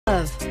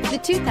The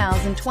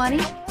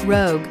 2020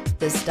 Rogue.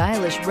 The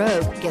stylish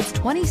Rogue gets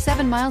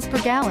 27 miles per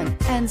gallon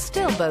and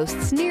still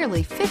boasts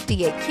nearly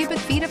 58 cubic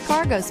feet of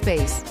cargo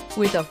space.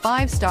 With a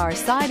 5-star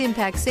side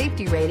impact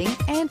safety rating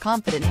and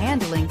confident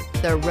handling,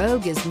 the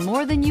Rogue is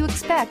more than you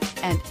expect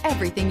and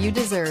everything you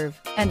deserve,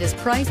 and is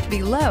priced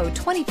below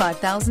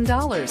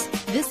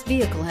 $25,000. This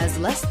vehicle has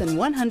less than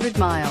 100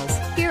 miles.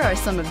 Here are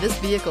some of this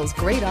vehicle's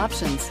great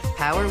options: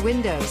 power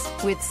windows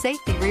with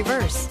safety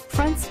reverse,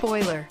 front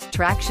spoiler,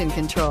 traction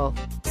control,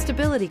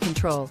 stability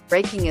control,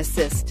 braking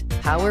assist,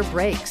 power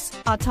brakes,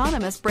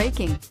 autonomous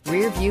braking,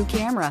 rear view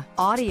camera,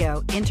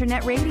 audio,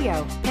 internet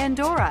radio,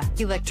 Pandora,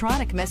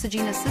 electronic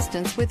messaging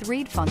assistance with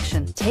read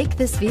function. Take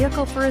this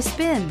vehicle for a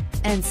spin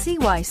and see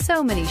why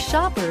so many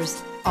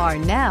shoppers are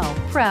now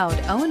proud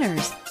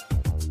owners.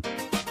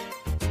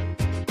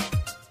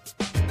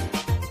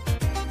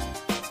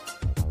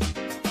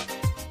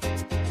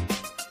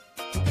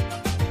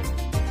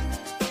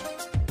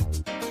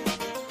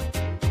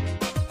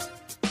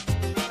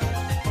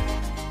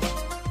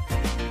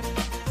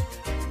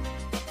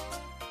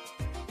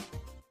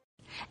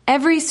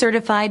 Every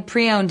certified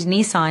pre-owned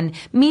Nissan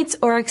meets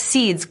or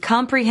exceeds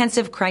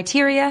comprehensive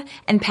criteria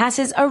and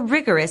passes a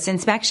rigorous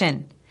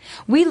inspection.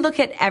 We look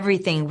at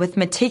everything with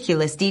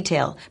meticulous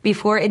detail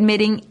before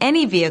admitting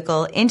any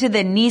vehicle into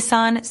the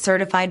Nissan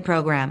Certified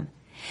Program.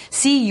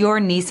 See your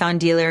Nissan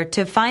dealer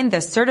to find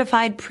the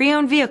certified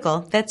pre-owned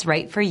vehicle that's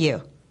right for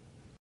you.